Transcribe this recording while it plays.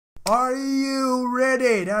Are you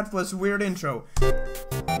ready? That was weird intro.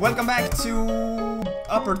 Welcome back to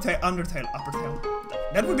Undertale.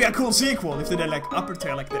 That would be a cool sequel if they did like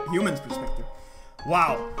Undertale, like the human's perspective.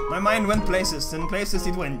 Wow, my mind went places, and places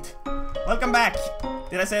it went. Welcome back.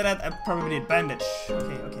 Did I say that? I probably did. Bandage.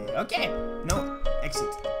 Okay. No,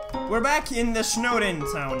 exit. We're back in the Snowden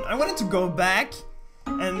town. I wanted to go back,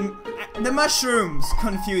 and the mushrooms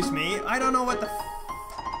confuse me. I don't know what the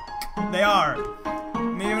f they are.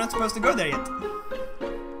 Maybe I'm not supposed to go there yet.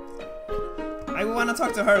 I want to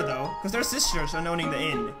talk to her though, because they're sisters on owning the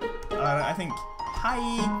inn. I think. Hi.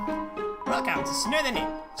 Welcome to Snowden Inn.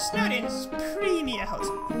 Snowden's premier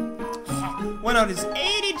hotel. One out is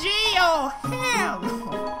 80G. Oh hell!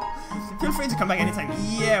 Feel free to come back anytime.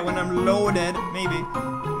 Yeah, when I'm loaded, maybe.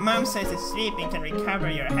 Mom says that sleeping can recover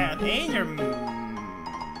your health and your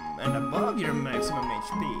and above your maximum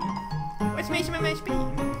HP. What's maximum HP?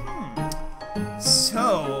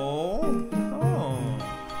 So,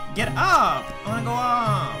 get up! I wanna go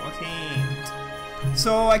up. Okay.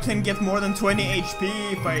 So I can get more than 20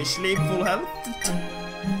 HP if I sleep full health.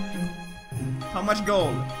 How much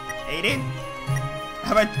gold? 80?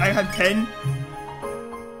 I had 10.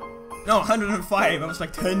 No, 105. I was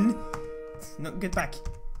like 10. No, get back.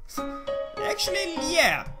 Actually,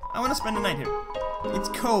 yeah. I wanna spend the night here. It's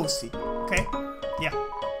cozy. Okay? Yeah.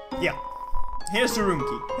 Here's the room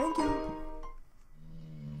key. Thank you.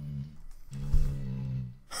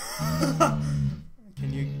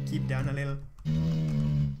 Can you keep down a little?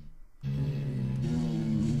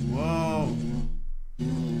 Whoa.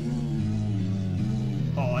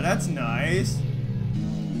 Oh, that's nice.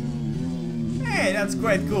 Hey, that's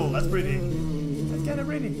quite cool. That's pretty. That's kind of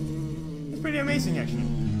pretty. It's pretty amazing, actually.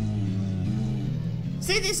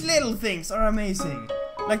 See, these little things are amazing.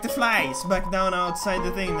 Like the flies back down outside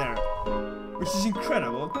the thing there. Which is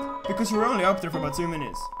incredible, because you were only up there for about 2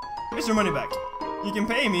 minutes. Here's your money back. You can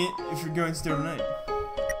pay me if you're going to stay overnight.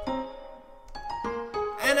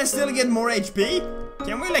 And I still get more HP?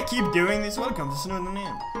 Can we like keep doing this? Welcome to Snowden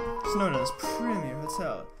Inn. Snowden's premier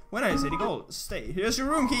hotel. When I say the goal, stay. Here's your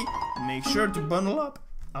room key. Make sure to bundle up.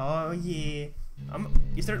 Oh yeah.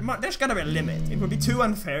 There's gotta be a limit. It would be too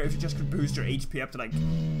unfair if you just could boost your HP up to like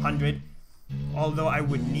 100. Although I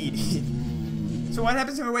would need it. So what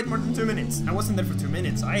happens if I wait more than 2 minutes? I wasn't there for 2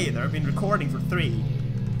 minutes either. I've been recording for 3.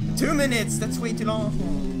 2 minutes, that's way too long.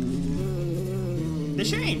 They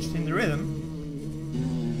changed in the rhythm.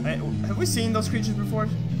 Have we seen those creatures before?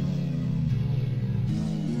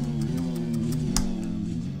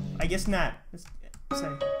 I guess not. Let's say,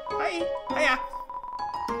 hi, hiya.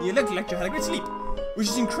 You look like you had a great sleep, which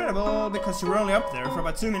is incredible because you were only up there for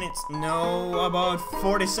about 2 minutes. No, about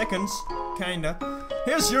 40 seconds, kinda.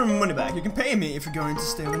 Here's your money back. You can pay me if you're going to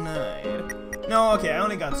stay overnight. No, okay, I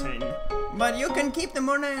only got 10. But you can keep the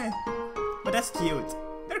money. But that's cute.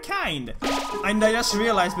 They're kind. And I just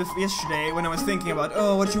realized yesterday when I was thinking about,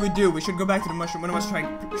 oh, what should we do? We should go back to the mushroom. When I was trying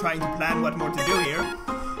to plan what more to do here,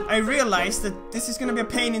 I realized that this is gonna be a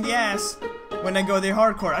pain in the ass when I go the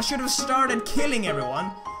hardcore. I should have started killing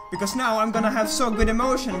everyone, because now I'm gonna have so good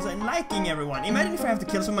emotions and liking everyone. Imagine if I have to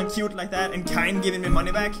kill someone cute like that and kind giving me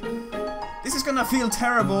money back. This is gonna feel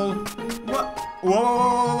terrible. What?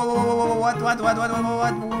 Whoa! What?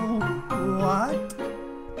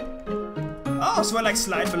 Oh, so I like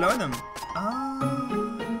slide below them. Ah.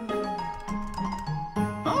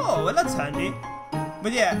 Oh, well that's handy.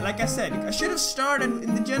 But yeah, like I said, I should have started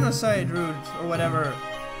in the genocide route or whatever.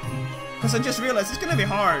 Because I just realized it's gonna be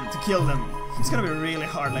hard to kill them. It's gonna be really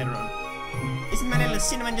hard later on. Isn't my little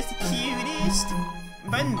cinnamon just the cutest?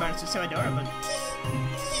 Bun buns are so adorable.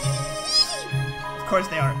 Of course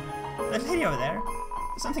they are. That lady over there.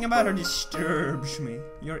 Something about her disturbs me.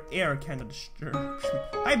 Your ear kinda disturbs me.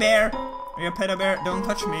 Hi bear! Are you a pedo bear? Don't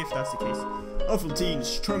touch me if that's the case. Awful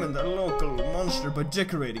teens torment a local monster by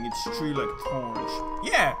decorating its tree like thorns.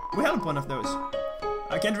 Yeah, we helped one of those.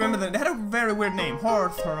 I can't remember that. They had a very weird name.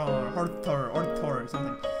 Horthor or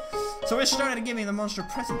something. So we started giving the monster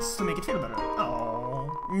presents to make it feel better.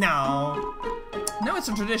 Oh, no. Now it's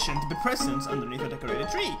a tradition to put presents underneath a decorated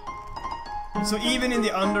tree. So even in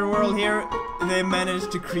the underworld here, they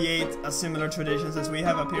managed to create a similar traditions as we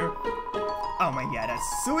have up here. Oh my god,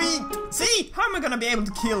 that's sweet! See? How am I gonna be able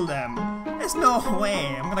to kill them? There's no way.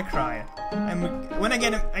 I'm gonna cry. When I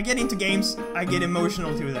get into games, I get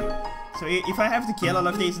emotional to them. So if I have to kill all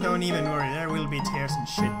of these, don't even worry. There will be tears and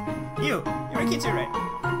shit. You're a kid too, right?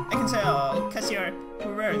 I can tell, cause you're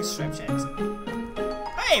wearing striped shirts.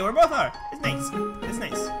 Hey, we both are. It's nice. It's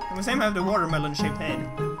nice. And we same have the watermelon-shaped head.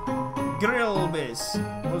 Grillby.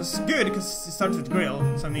 Well, it's good because it starts with grill,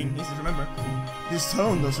 so I mean, easy to remember. This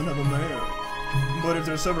town doesn't have a mayor. But if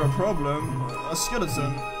there's ever a problem, a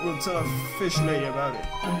skeleton will tell a fish lady about it.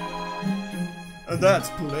 And that's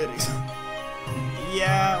politics.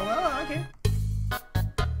 Yeah, well, okay.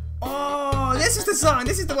 Oh, this is the song.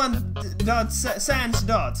 This is the one. Sans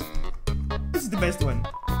dot. This is the best one.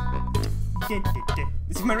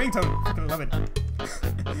 This is my ringtone. I fucking love it.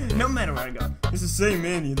 No matter where I go, it's the same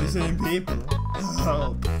menu, the same people.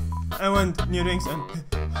 Oh, I want new drinks and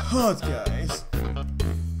hot guys.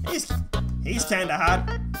 He's kinda hot.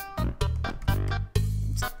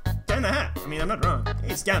 Kinda hot. I mean, I'm not wrong.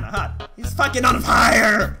 He's kinda hot. He's fucking on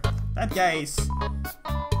fire. That guy's.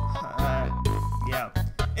 Yeah.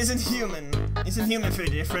 Isn't human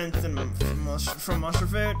food different than from monster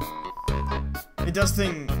food? It does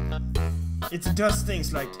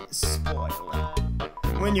things like spoil.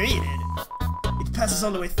 When you eat it passes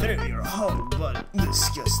all the way through your whole body.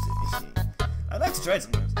 Disgusting. I'd like to try it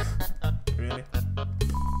sometimes. Really?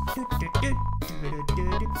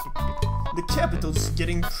 The capital's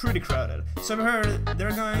getting pretty crowded. So I've heard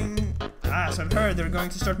they're going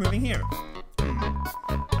to start moving here.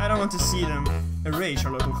 I don't want to see them erase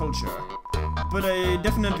our local culture, but I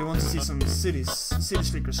definitely want to see some city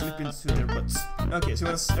slickers slip into their butts. Okay, so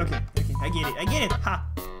okay, I get it, ha!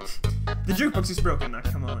 The jukebox is broken now,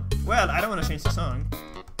 come on. Well, I don't want to change the song.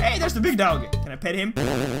 Hey, there's the big dog! Can I pet him?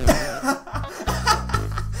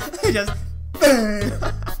 He just...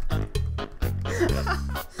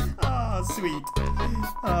 Oh, sweet.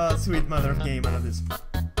 Oh, sweet mother of game, I love this.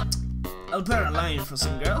 I'll pair a line for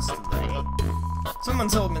some girls today. Someone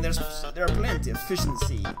told me there are plenty of fish in the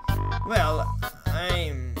sea. Well,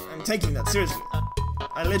 I'm taking that seriously.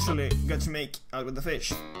 I literally got to make out with the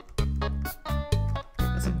fish.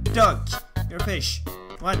 That's a duck. You're a fish.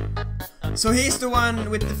 What? So he's the one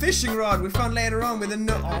with the fishing rod we found later on with the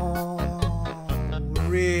no. Oh,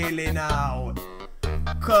 really now?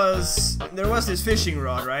 Cause there was this fishing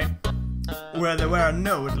rod, right? Where there were a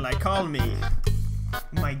note like "call me."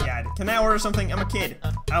 My god, can I order something? I'm a kid.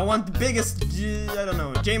 I want the biggest, I don't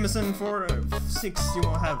know, Jameson for 6 you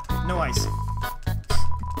won't have. No ice.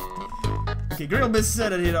 Okay, Grillby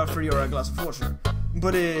said that he'd offer you a glass of water,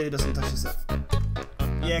 but it doesn't touch yourself.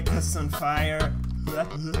 Yeah, cause it's on fire.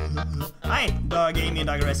 Hi, dog Amy,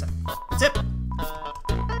 dog Reza. What's up?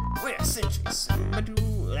 We're sentries, but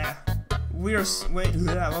wait,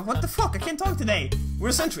 what the fuck? I can't talk today.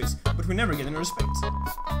 We're sentries, but we never get any respect.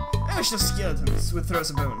 I wish those skeletons would throw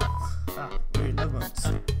us a bone. Ah, we love bones.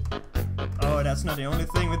 Oh, that's not the only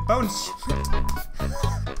thing with bones.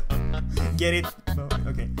 Get it? Bone.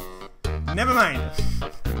 Okay. Never mind.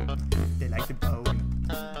 They like the bone.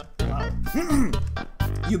 Wow.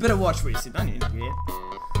 You better watch where you sit down, you idiot.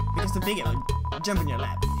 Because the big one will jump in your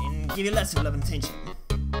lap and give you lots of love and attention.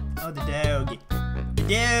 Oh, the dog. The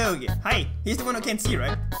dog. Hi. He's the one who can't see,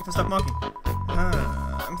 right? If I stop mocking.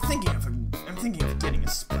 I'm thinking of getting a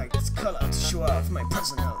spiked collar to show off my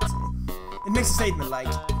personality. It makes a statement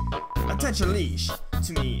like, attach a leash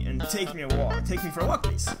to me and take me for a walk,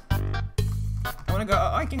 please. I wanna go.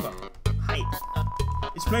 I can go. Hi.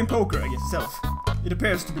 It's playing poker against itself. It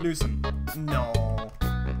appears to be losing. No.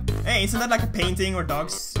 Hey, isn't that like a painting where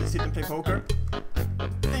dogs sit and play poker? I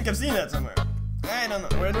think I've seen that somewhere. I don't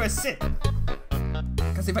know. Where do I sit?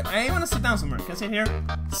 Cause if I wanna sit down somewhere. Can I sit here?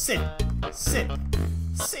 Sit. Sit.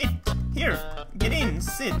 Sit. Here. Get in.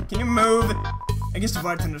 Sit. Can you move? I guess the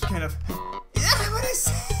bartender's kind of... Yeah, what I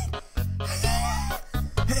said!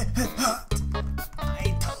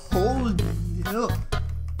 I told you.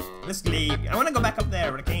 Let's leave. I wanna go back up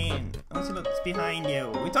there, but I can't. I want to see what's behind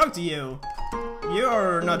you. We talked to you.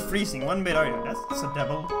 You're not freezing one bit, are you? That's a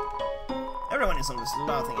devil. Everyone is always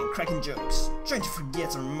laughing and cracking jokes, trying to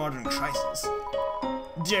forget our modern crisis.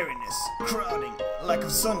 Dariness, crowding, lack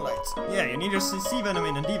of sunlight. Yeah, you need your C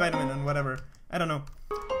vitamin and D vitamin and whatever. I don't know.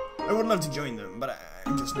 I would love to join them, but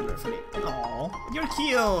I'm just not very funny. Aww, you're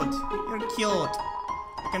cute. You're cute.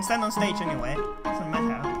 I can stand on stage anyway. Doesn't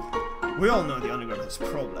matter. We all know the underground has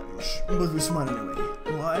problems, but we smile anyway.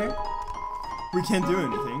 Why? We can't do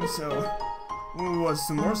anything, so what's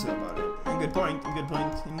the more say about it? Good point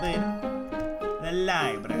indeed. The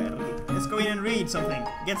library. Let's go in and read something.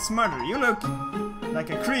 Get smarter. You look like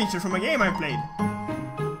a creature from a game I played.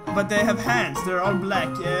 But they have hands. They're all black.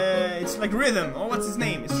 It's like rhythm. Oh, what's his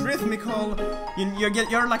name? It's rhythmical.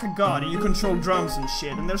 You're like a god and you control drums and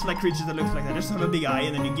shit. And there's like creatures that look like that. They just have a big eye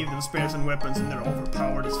and then you give them spears and weapons and they're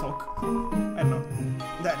overpowered as fuck. I don't know.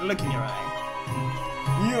 That look in your eye.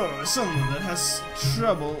 You're someone that has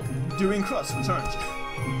trouble doing crosswords, aren't you?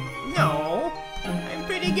 No. I'm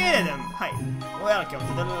pretty good at them. Hi. Welcome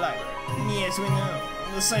to the library. Yes, we know.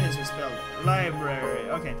 The sign is misspelled. Library.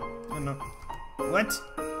 Okay. I don't know. What?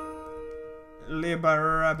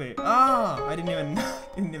 Liberabi. Ah, I didn't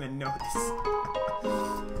even know this.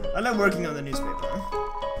 I love working on the newspaper.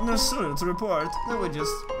 There's so little to report that we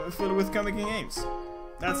just fill with comic and games.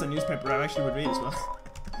 That's a newspaper I actually would read as well.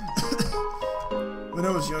 When I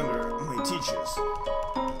was younger, my teachers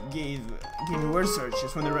gave me word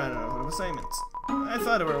searches when they ran out of assignments. I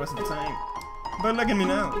thought there was the time. But look at me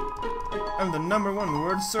now. I'm the #1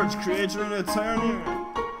 word search creator in the entire universe.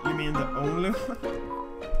 You mean the only one?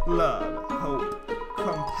 Love, hope,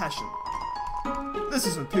 compassion. This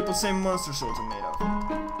is what people say monster souls are made of.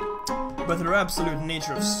 But their absolute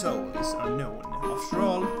nature of soul is unknown. After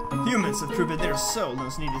all, humans have proved that their soul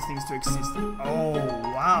doesn't need these things to exist. Oh,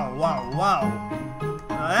 wow, wow, wow.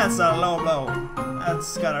 Now that's a low blow.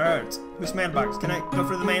 That's gotta hurt. Whose mailbox? Can I go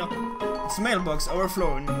through the mail? It's a mailbox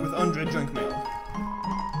overflowing with unread junk mail.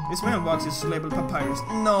 This mailbox is labeled papyrus.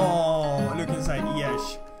 No, look inside.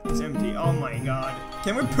 Yes, it's empty. Oh my god.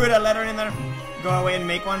 Can we put a letter in there? Go away and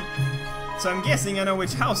make one. So I'm guessing I know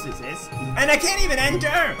which house this is. And I can't even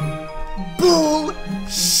enter! Bull!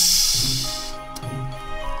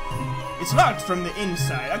 It's locked from the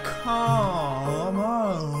inside. Come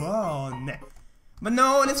on. But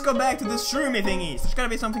no, let's go back to the shroomy thingies. There's gotta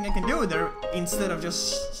be something I can do there instead of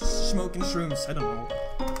just smoking shrooms. I don't know.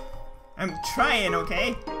 I'm trying,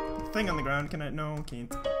 okay? Thing on the ground. Can I? No, can't.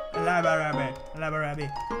 Labarabi.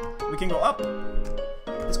 We can go up.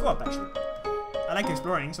 Let's go up, actually. I like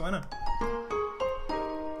exploring, so why not?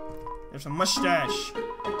 There's a mustache.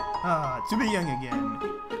 Ah, to be young again.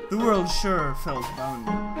 The world sure felt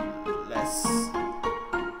boundless.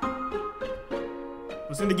 It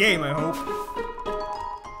was in the game, I hope.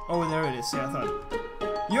 Oh, there it is. Yeah, I thought.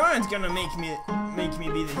 You aren't gonna make me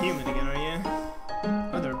be the human again, are you?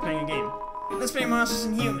 Oh, they're playing a game. Let's play monsters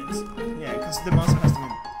and humans. Yeah, because the monster has to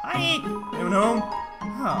win. Hi! Anyone home?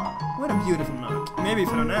 Ah, what a beautiful knock. Maybe if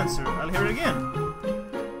I don't answer, I'll hear it again.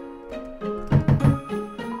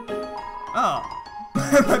 Ah,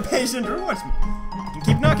 my patient rewards me. I can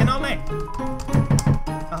keep knocking all night.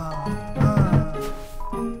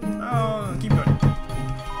 Oh, keep going.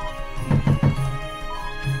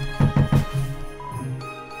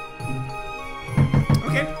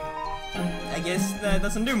 Okay. I guess that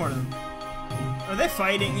doesn't do more than. Are they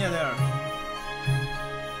fighting? Yeah, they are.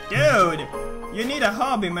 Dude, you need a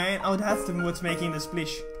hobby, man. Oh, that's what's making the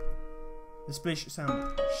splish. The splish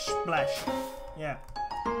sound. Splash. Yeah.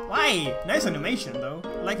 Why? Nice animation, though.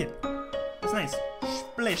 I like it. That's nice.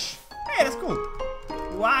 Splish. Hey, that's cool.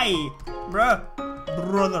 Why? Bruh.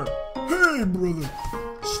 Brother. Hey, brother.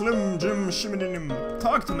 Slim Jim Shimmidinim.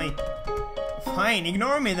 Talk to me. Fine,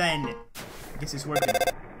 ignore me then. I guess it's working.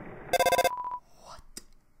 What?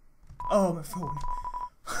 Oh, my phone.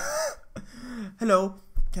 Hello.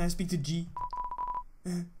 Can I speak to G?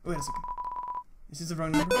 Wait a second. Is this the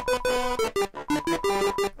wrong number?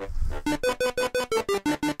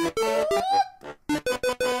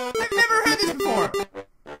 I've never heard this before!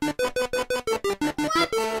 What?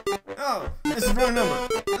 Oh, it's the wrong number.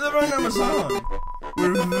 The wrong number's on.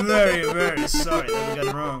 We're very, very sorry that we got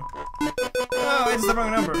it wrong. Oh, it's the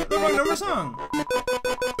wrong number. The wrong number's on.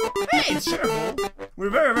 Hey, it's Cheryl. We're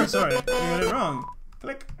very, very sorry we got it wrong.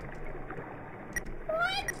 Click.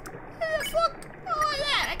 What? The fuck? Oh,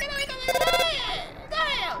 that? I can't wait to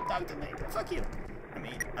hell. Talk to me. Fuck you. I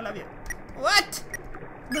mean, I love you. What?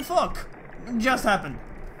 The fuck just happened?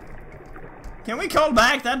 Can we call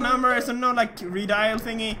back that number? Is there no like redial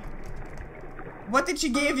thingy? What did she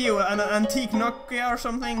give you? An antique Nokia or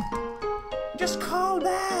something? Just call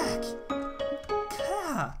back.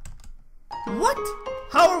 Yeah. What?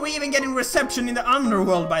 How are we even getting reception in the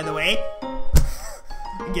underworld, by the way?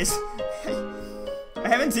 I guess I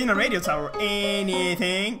haven't seen a radio tower or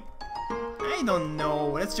anything. I don't know.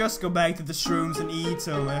 Let's just go back to the shrooms and eat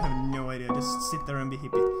some. I have no idea. Just sit there and be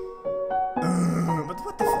hippie. But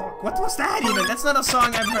what the fuck? What was that even? That's not a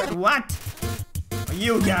song I've heard. What? Oh,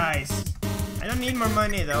 you guys. I don't need more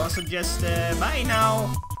money though, so just bye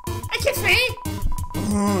now. I can't see.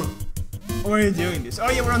 Why are you doing this? Oh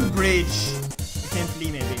yeah, we're on the bridge. I can't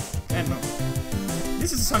flee maybe. I don't know.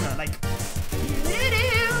 This is a song I like.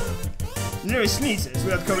 Jerry sneezes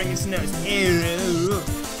without covering his nose.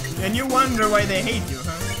 And you wonder why they hate you,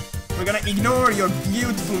 huh? We're gonna ignore your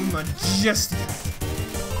beautiful, majestic head.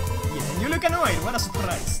 Yeah, and you look annoyed. What a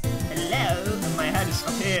surprise. Hello? My head is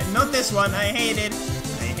up here. Not this one. I hate it.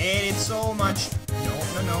 I hate it so much. No.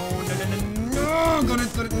 Got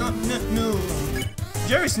it. No.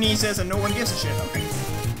 Jerry sneezes and no one gives a shit. Okay.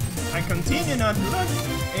 I continue not to look.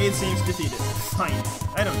 It seems defeated. Fine.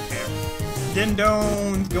 I don't care. Then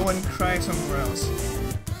don't go and cry somewhere else.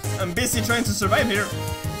 I'm busy trying to survive here.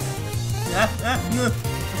 No.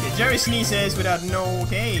 Okay, Jerry sneezes without no...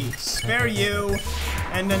 Okay, spare you.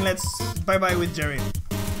 And then let's bye-bye with Jerry.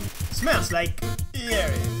 Smells like...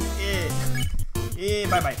 Jerry.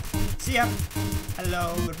 Bye-bye. See ya.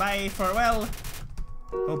 Hello, goodbye, farewell.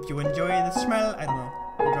 Hope you enjoy the smell. I don't know.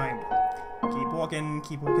 I'm trying. Keep walking,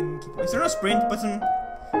 keep walking, keep walking. Is there no sprint button?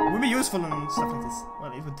 It would be useful and stuff like this.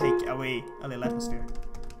 Well, it would take away a little atmosphere.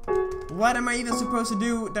 What am I even supposed to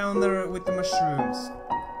do down there with the mushrooms?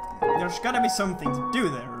 There's gotta be something to do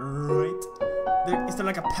there, right? Is there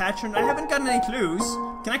like a pattern? I haven't gotten any clues.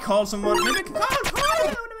 Can I call someone? Maybe I can call.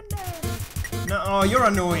 No, oh, you're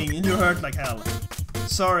annoying and you hurt like hell.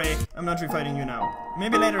 Sorry, I'm not refighting you now.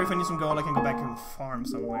 Maybe later if I need some gold I can go back and farm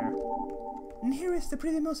somewhere. And here is the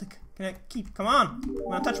pretty music. Can I keep? Come on! I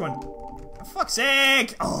wanna touch one. For fuck's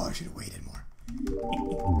sake! Oh, I should have waited more.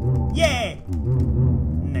 Yeah!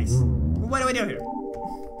 Nice. What do we do here?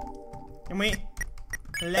 Can we?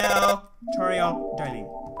 Hello? Toriel, darling.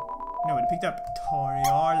 No, it picked up.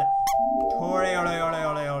 Toriel.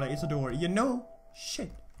 Toriel. It's a door. You know?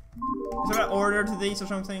 Shit. Is there an order to these or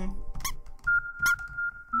something?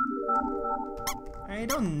 I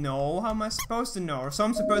don't know. How am I supposed to know? Or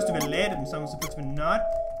some's supposed to be lit and some's supposed to be not.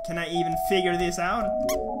 Can I even figure this out?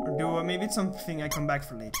 Or do I, maybe it's something I come back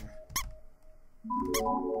for later.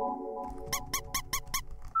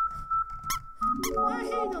 I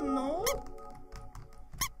don't know.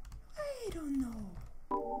 I don't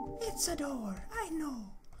know. It's a door. I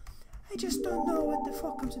know. I just don't know what the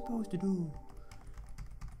fuck I'm supposed to do.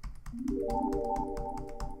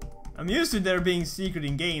 I'm used to there being secret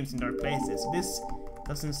in games in dark places. This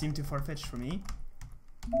doesn't seem too far-fetched for me.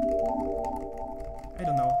 I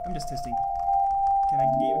don't know. I'm just testing. Can I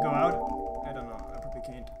go out? I don't know. I probably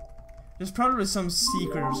can't. There's probably some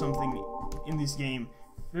secret or something in this game.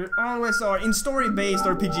 There always are. In story-based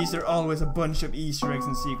RPGs, there are always a bunch of Easter eggs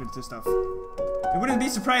and secrets and stuff. It wouldn't be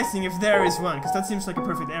surprising if there is one, because that seems like a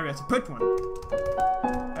perfect area to put one.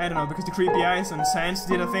 I don't know, because the creepy eyes and Sans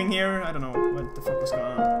did a thing here. I don't know what the fuck was going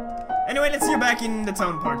on. Anyway, let's see you back in the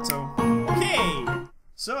town part, so... Okay!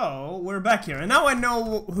 So, we're back here, and now I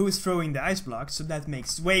know who's throwing the ice blocks, so that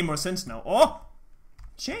makes way more sense now. Oh!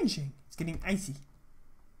 Changing. It's getting icy.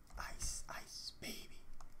 Ice, ice, baby.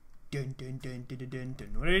 Dun dun dun dun dun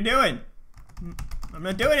dun. What are you doing? I'm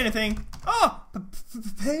not doing anything. Oh!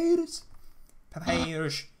 Papyrus.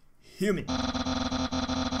 Papyrus. Human.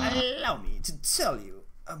 Allow me to tell you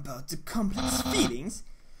about the complex feelings.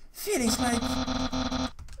 Feelings like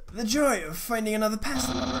the joy of finding another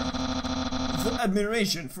past lover, the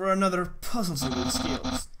admiration for another puzzle-solving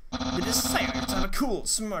skills, the desire to have a cool,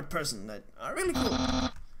 smart person that are really cool.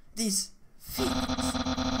 These feelings,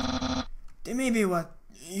 they may be what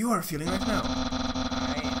you are feeling right now.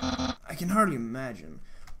 I can hardly imagine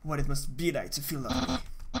what it must be like to feel that way.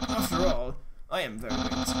 After all, I am very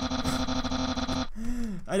great.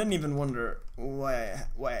 I don't even wonder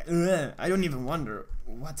I don't even wonder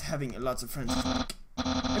what having lots of friends is like.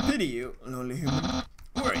 I pity you, lonely human.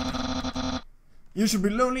 Worry not. You should be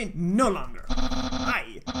lonely no longer.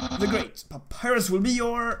 I, the great Papyrus, will be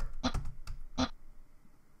your...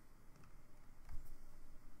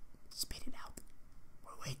 Spit it out.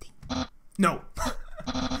 We're waiting. No.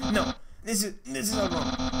 No. This is all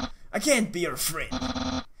wrong. I can't be your friend.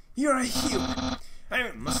 You're a human.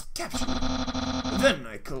 I must capture you. Then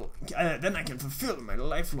I can fulfill my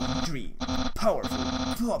lifelong dream. Powerful,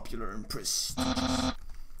 popular, and prestigious.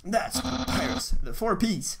 That's Papyrus, the 4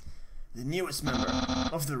 Ps, the newest member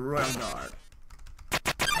of the Royal Guard.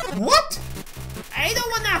 What? I don't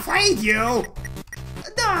wanna fight you!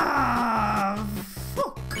 The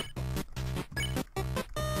fuck?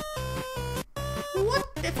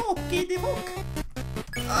 What the fuck?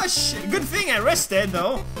 Oh shit, good thing I rested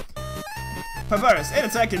though. Papyrus, 8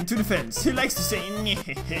 attack and 2 defense. He likes to say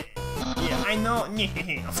yeah, I know,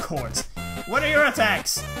 of course. What are your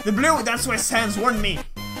attacks? The blue, that's why Sans warned me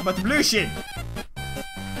about the blue shit.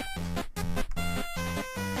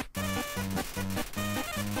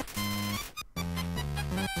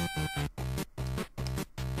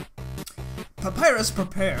 Papyrus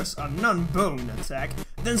prepares a non-bone attack,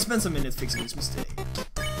 then spends a minute fixing his mistake.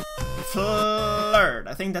 Flirt.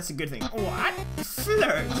 I think that's a good thing. What?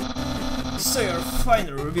 Flirt? So you're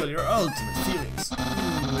finally reveal your ultimate feelings.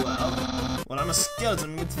 Well, I'm a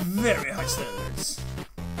skeleton with very high standards.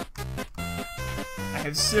 I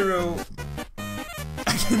have 0...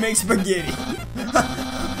 I can make spaghetti.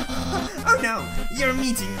 Oh no, you're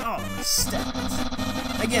meeting all my standards.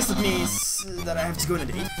 I guess that means that I have to go on a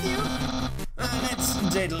date with you? Let's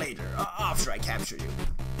date later, after I capture you.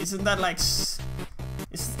 Isn't that like...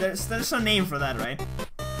 There's a name for that, right?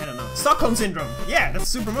 I don't know. Stockholm Syndrome. Yeah, that's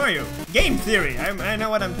Super Mario. Game theory. I know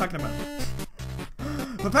what I'm talking about.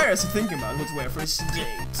 Papyrus is thinking about what to wear for his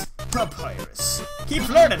date. Papyrus. Keep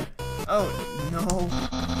flirting. Oh, no.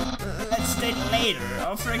 Let's date later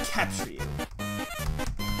after I capture you.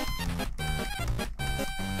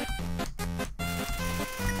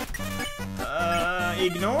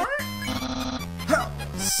 Ignore? How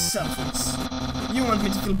selfless. You want me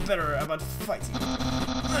to feel better about fighting.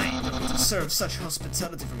 I don't deserve such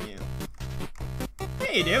hospitality from you.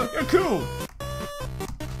 Hey, you do. You're cool.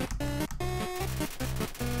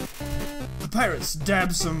 Papyrus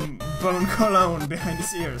dabs some bone cologne behind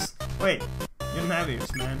his ears. Wait, you don't have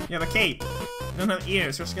ears, man. You have a cape. You don't have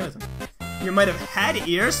ears, you're a skeleton. You might have had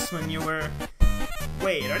ears when you were...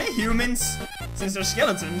 Wait, are they humans? Since they're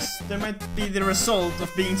skeletons, they might be the result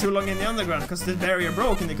of being too long in the underground, because the barrier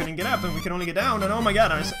broke and they couldn't get up and we can only get down, and oh my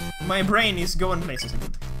god, my brain is going places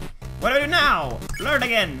again. What do I do now? Flirt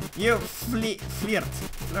again! You flirt.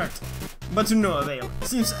 But to no avail.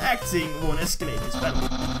 Seems acting won't escalate this battle.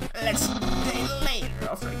 Let's date later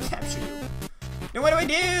after I capture you. Then what do I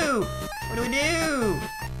do? What do we do?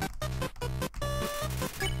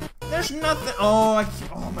 There's nothing. Oh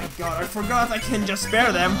my god, I forgot I can just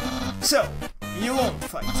spare them. So, you won't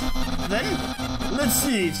fight. Then, let's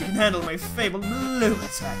see if you can handle my fabled blue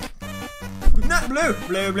attack. Not blue!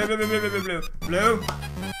 Blue. Blue.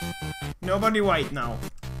 Nobody white now.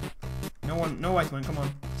 No white one, come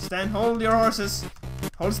on. Stand, hold your horses.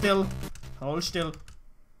 Hold still. Hold still.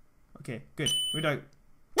 Okay, good. We don't.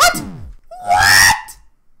 What? What?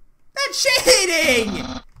 That's cheating!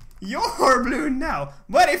 You're blue now.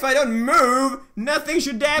 What if I don't move? Nothing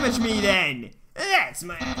should damage me then. That's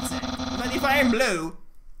my answer. But if I'm blue...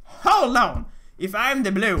 Hold on. If I'm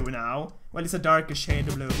the blue now... Well, it's a darker shade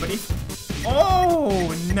of blue. But if...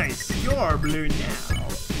 Oh, nice. You're blue now.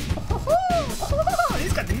 Oh,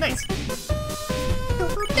 he's got the nice...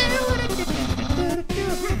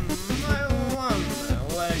 I wonder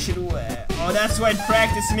what I should wear. Oh, that's why it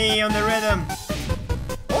practiced me on the rhythm.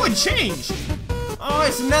 Oh, it changed. Oh,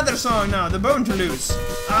 it's another song now, The Bone to Lose.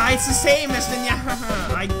 It's the same as the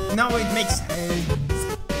now it makes sense.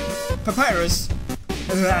 Papyrus,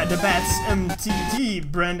 the Bat's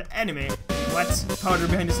MTT brand anime. What? Powder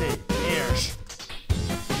behind his ears.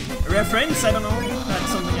 Reference? I don't know. That's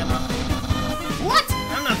something I know. What?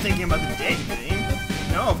 I'm not thinking about the date thing.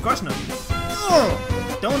 No, of course not.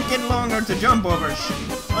 Oh, don't get longer to jump over.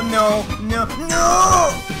 Oh no.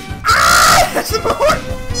 Ah! That's the board!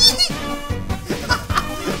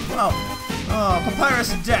 Oh,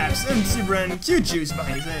 Papyrus dabs empty brand Q juice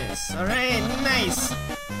behind his ass. Alright, nice.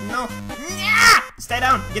 No. Stay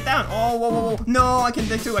down. Get down. Oh, whoa. No, I can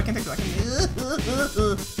take two.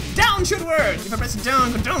 Down should work. If I press it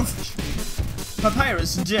down, go down.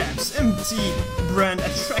 Papyrus dabs empty brand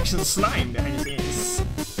attraction slime behind his ass.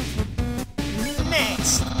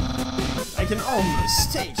 Next. I can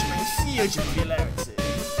almost taste my future popularity.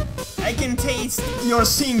 I can taste your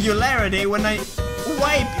singularity when I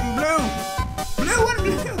wipe in blue.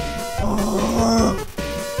 Blue. Oh,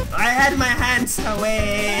 I had my hands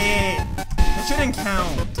away. That shouldn't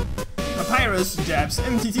count. Papyrus dabs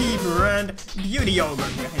MTT brand beauty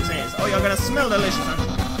yogurt behind his ass. Oh, you're gonna smell delicious, aren't you?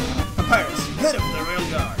 Papyrus, head of the royal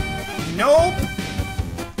guard. Nope.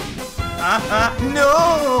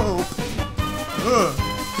 Nope.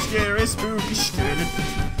 Scary, spooky skeleton.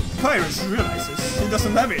 Papyrus realizes he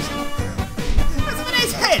doesn't have it. That's a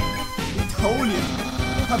nice head. He told you.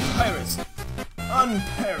 Papyrus,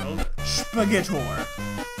 unparalleled spaghettor.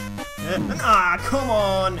 Come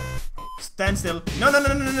on. Stand still. No.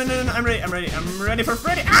 I'm ready for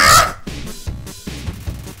Freddy. Ah!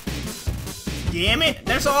 Damn it.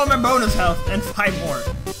 There's all my bonus health and 5 more.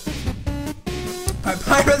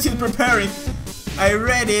 Papyrus is preparing. I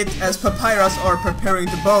read it as Papyrus are preparing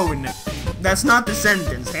the bone. That's not the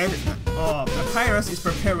sentence, eh? Oh, Papyrus is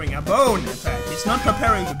preparing a bone attack. He's not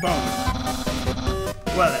preparing the bone.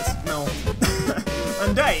 Well, that's... no.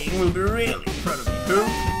 Undying will be really proud of me. Who?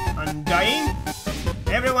 Undying?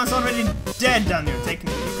 Everyone's already dead down here,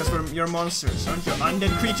 technically, because you're monsters. Aren't you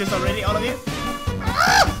undead creatures already, all of you?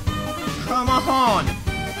 Ah! Come on!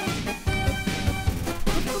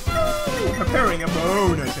 Preparing a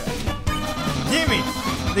bone attack. Gimme!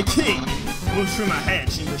 The king will trim my head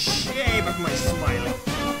in the shape of my smiling.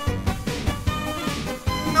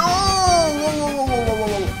 No!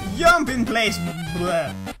 Whoa! Jump in place!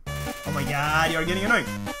 Blah. Oh my god, you're getting annoying.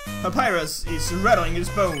 Papyrus is rattling his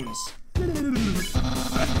bones.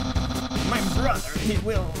 My brother, he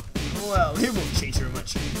won't change very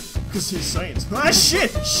much. Because he's science. Ah,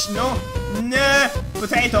 shit! No! Nah!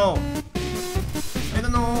 Potato! I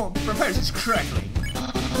don't know. Papyrus is crackling.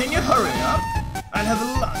 can you hurry up? I'll have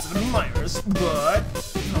lots of admirers, but...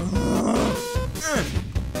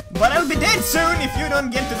 But I'll be dead soon if you don't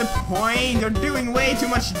get to the point. You're doing way too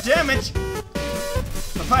much damage.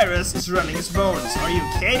 Papyrus is running his bones. Are you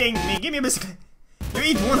kidding me? Give me a biscuit. You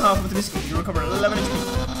eat one half of the biscuit, you recover 11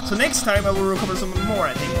 HP. So next time I will recover some more,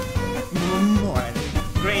 I think. More, I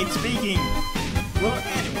think. Great speaking. Will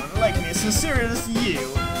anyone like me as sincere as you?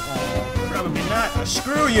 Oh, probably not. Oh,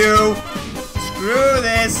 screw you. Screw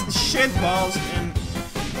this. Shitballs and...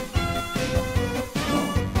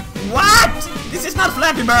 What? This is not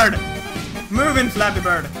Flappy Bird! Move in, Flappy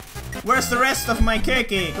Bird! Where's the rest of my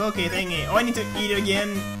cookie thingy? Oh, I need to eat it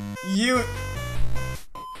again. You...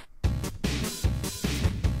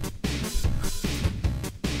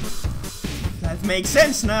 That makes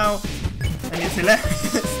sense now. And it's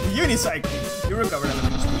hilarious. Unicycle. You recovered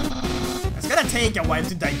 11 HP. It's gonna take a while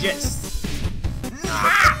to digest.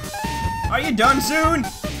 Are you done soon?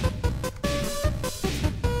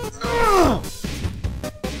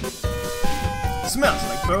 Smells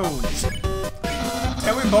like bones.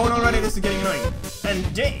 Have we bone already? This is getting annoying.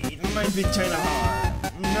 And Jade might be kinda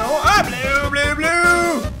hard. No,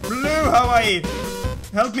 blue! Blue Hawaii!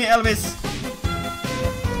 Help me, Elvis!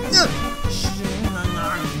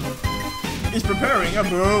 He's preparing a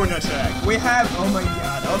bone attack. We have, oh my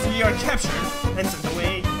god, all three are captured and sent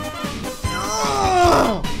away.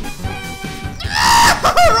 No!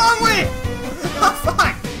 Wrong way! Oh,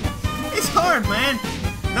 fuck! It's hard, man!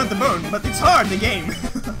 Not the bone, but it's hard, the game.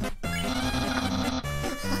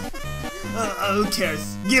 Who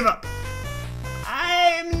cares? Give up.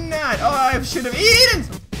 I'm not. Oh, I should have eaten.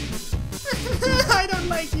 I don't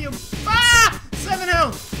like you. Ah! 7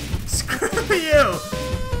 health. Screw you.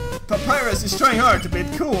 Papyrus is trying hard to be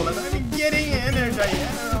cool, and I'm getting energy. I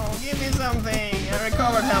don't know. Give me something. I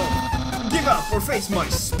recovered health. Give up or face my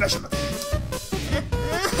special attack.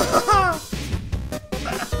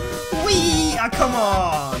 Wee! Ah, come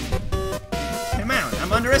on! Come on,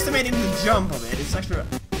 I'm underestimating the jump of it. It's actually...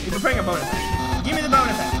 He's preparing a bone attack. Give me the bone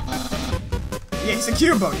attack. Yeah, it's a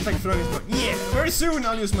cure bone. It's like throwing his bone. Yeah, very soon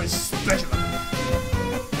I'll use my special attack.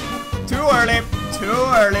 Too early. Too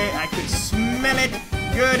early. I could smell it.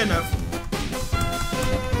 Good enough.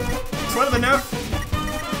 12 enough?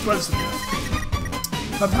 12 is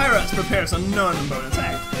enough. Papyrus prepares a non-bone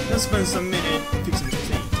attack. Then spends a minute fixing his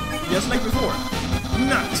state. Just like before.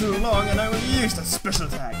 Not too long and I will use that special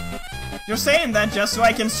attack. You're saying that just so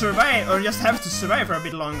I can survive, or just have to survive for a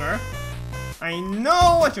bit longer? I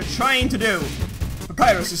know what you're trying to do.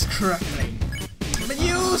 Papyrus is crackling. But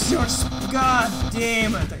use your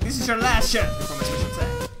goddamn attack. This is your last chance before my special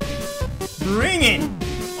attack. Bring it!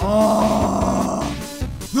 Oh!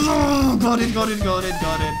 Got it.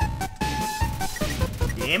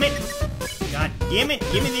 Damn it! God damn it!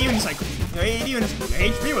 Give me the unicycle. Your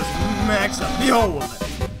HP was maxed up. Behold,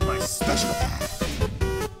 my special attack.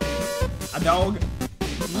 A dog?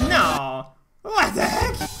 No. What the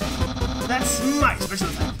heck? That's my special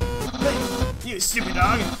attack. Hey, you stupid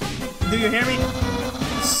dog. Do you hear me?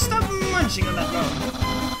 Stop munching on that bone.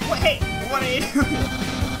 What? Hey, what are you doing?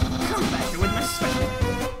 Come back here with my special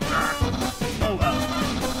attack. Oh well.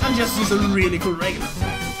 I'll just use a really cool regular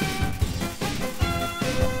attack.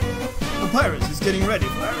 Papyrus is getting ready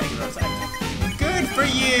for a regular attack. Good for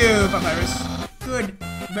you, Papyrus. Good.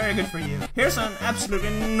 Very good for you. Here's an absolutely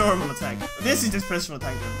normal attack. This is the special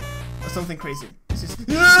attack then. Or something crazy. This is...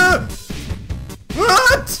 Ah!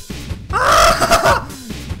 What? Ah!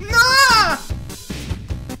 No!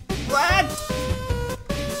 What?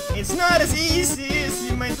 It's not as easy as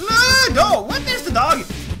you might... Oh, what? There's the dog!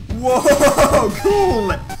 Whoa,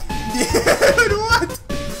 cool! Dude, what?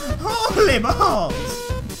 Holy balls!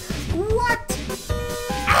 What?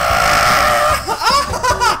 Ah!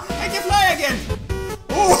 Ah! I can fly again!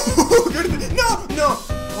 Oh, good. No!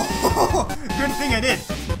 Oh, good thing I did.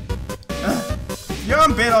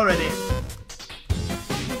 Jump it already.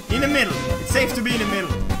 In the middle. It's safe to be in the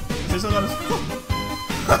middle. There's a lot of...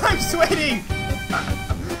 I'm sweating!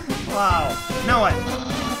 Wow. Now what?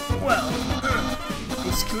 Well,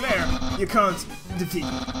 it's clear you can't defeat me.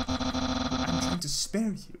 I'm trying to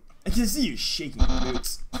spare you. I can see you shaking your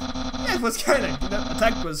boots. That was kinda... That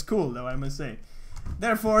attack was cool though, I must say.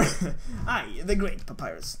 Therefore, I, the great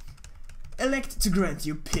Papyrus, elect to grant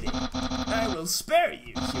you pity. I will spare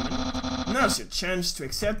you, human. Now's your chance to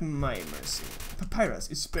accept my mercy. Papyrus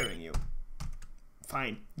is sparing you.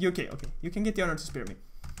 Fine. Okay. You can get the honor to spare me.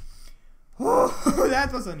 Oh,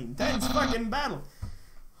 that was an intense fucking battle.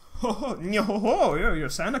 Oh, you're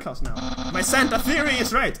Santa Claus now. My Santa theory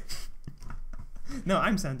is right. No,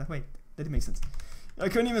 I'm Santa. Wait, that makes sense. I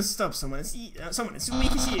couldn't even stop someone as weak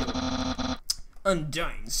as you.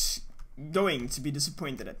 Undyne's going to be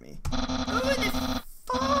disappointed at me. Who the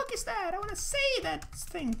fuck is that? I wanna say that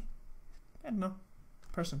thing. I don't know.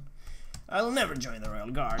 Person. I'll never join the Royal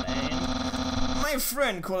Guard, and my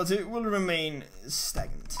friend quality will remain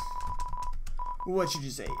stagnant. What should you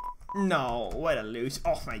say? No, what a lose.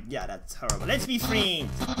 Oh my god, that's horrible. Let's be friends.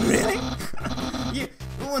 Really? You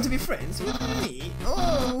want to be friends with me?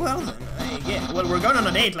 Oh, well then, I get. Well, we're going on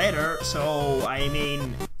a date later, so I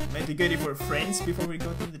mean, might be good if we're friends before we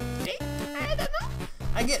go to the date. I don't know.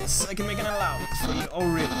 I guess I can make an allowance for you. Oh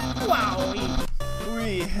really? Wow,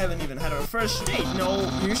 we haven't even had our first date. No,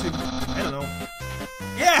 usually, I don't know.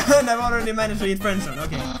 Yeah, and I've already managed to eat friendzone.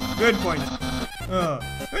 Okay, good point.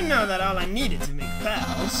 We know that all I needed to make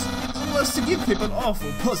pals was to give people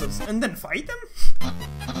awful puzzles and then fight them?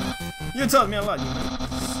 You told me a lot, you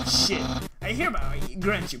know. Shit, I hereby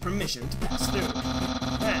grant you permission to pass through.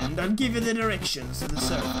 And I'll give you the directions to the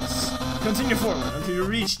surface. Continue forward until you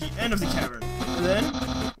reach the end of the cavern. And then,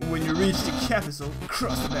 when you reach the capital,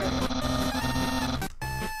 cross the barrier.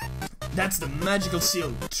 That's the magical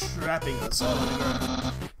seal trapping us all on the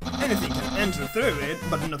ground. Anything can enter through it,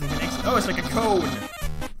 but nothing can exit. Oh, it's like a cone.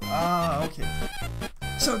 Ah, okay.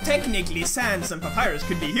 So technically, Sans and Papyrus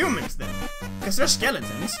could be humans then, because they're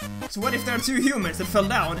skeletons. So what if there are two humans that fell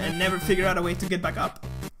down and never figure out a way to get back up?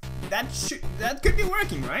 That could be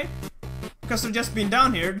working, right? Because they're just been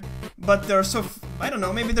down here, but they're so I don't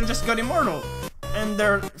know. Maybe they just got immortal, and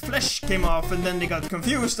their flesh came off, and then they got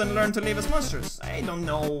confused and learned to live as monsters. I don't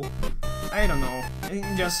know. I don't know.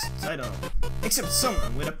 I don't know. Except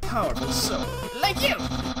someone with a powerful soul. Like you!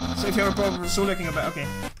 So if you're a powerful soul looking about, okay.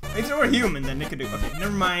 If they were human, then they could do, okay,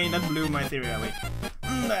 never mind, that blew my theory away.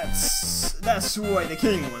 That's why the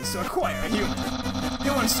king wants to acquire a human. He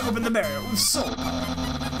wants to open the barrier with soul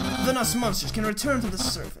power. Then us monsters can return to the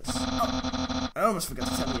surface. Oh, I almost forgot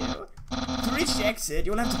to tell you. To reach the exit,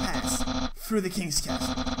 you'll have to pass through the king's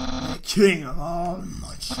castle. The king of all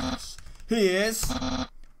monsters. He is...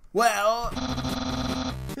 well,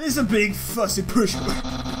 he's a big fussy pushover.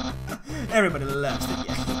 Everybody loves it,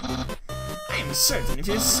 yeah. I am certain if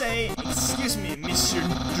you say, excuse me, Mr.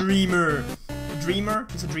 Dreamer. Dreamer?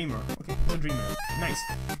 He's a dreamer. Okay, he's a dreamer. Nice.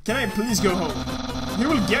 Can I please go home? He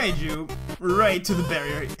will guide you right to the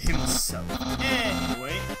barrier himself.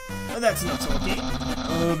 Anyway, that's not talking.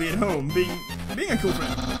 I'll be at home, being a cool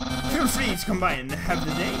friend. Feel free to come by and have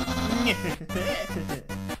the day.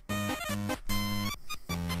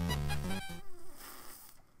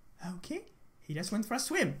 Okay, he just went for a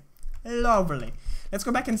swim. Lovely. Let's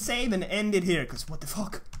go back and save and end it here, because what the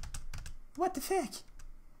fuck? What the fuck?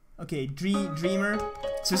 Okay, dreamer.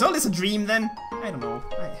 So is all this a dream then? I don't know.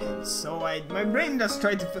 My brain just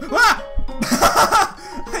tried to... Ah!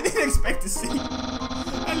 I didn't expect to see.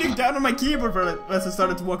 I looked down on my keyboard for it as I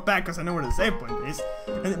started to walk back, because I know where the save point is.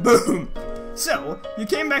 And then boom! So, you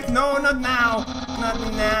came back... No, not now! Not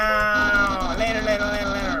now! Later.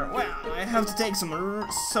 Well, I have to take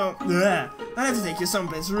I have to take you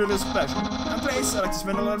someplace really special. A place I like to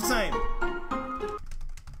spend a lot of time.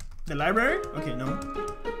 The library? Okay, no.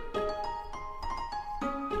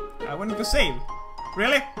 I want to go save.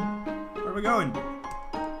 Really? Where are we going?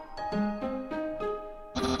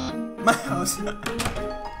 My house.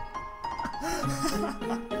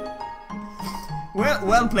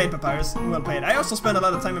 Well played, Papyrus. Well played. I also spend a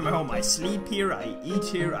lot of time in my home. I sleep here, I eat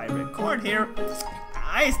here, I record here.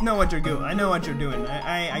 I know what you're doing. I know what you're doing.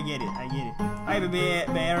 I get it. I get it. Hi,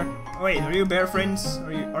 bear. Wait, are you bear friends?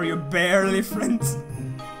 Are you barely friends?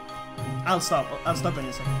 I'll stop in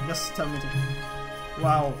a second. Just tell me to.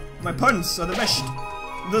 Wow, my puns are the best.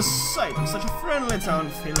 The sight of such a friendly town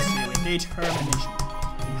fills you with determination.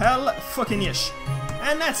 Hell fucking yes.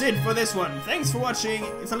 And that's it for this one. Thanks for watching.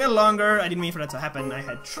 It's a little longer. I didn't mean for that to happen. I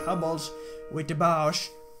had troubles with the boss.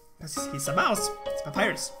 Because he's a mouse. It's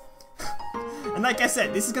Papyrus. And like I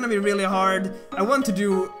said, this is gonna be really hard. I want to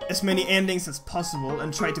do as many endings as possible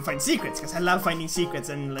and try to find secrets, because I love finding secrets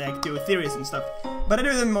and like do theories and stuff. But I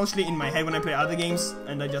do them mostly in my head when I play other games,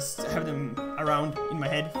 and I just have them around in my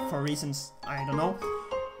head for reasons I don't know.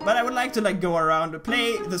 But I would like to like go around,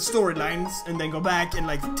 play the storylines, and then go back and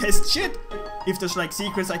like test shit. If there's like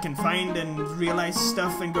secrets I can find and realize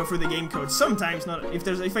stuff and go through the game code. Sometimes not.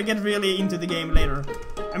 If I get really into the game later.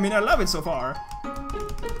 I mean, I love it so far.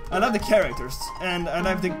 I love the characters, and I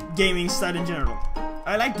love the gaming style in general.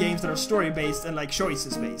 I like games that are story-based and like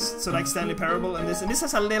choices-based. So like Stanley Parable and this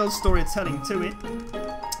has a little storytelling to it.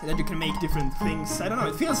 That you can make different things. I don't know,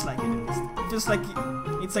 it feels like it at least. It feels like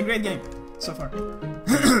it's a great game so far.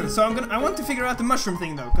 So I want to figure out the mushroom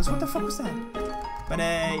thing though, because what the fuck was that? But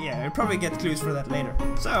yeah, I'll probably get clues for that later.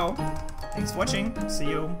 So, thanks for watching. See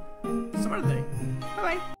you some other day.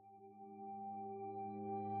 Bye bye.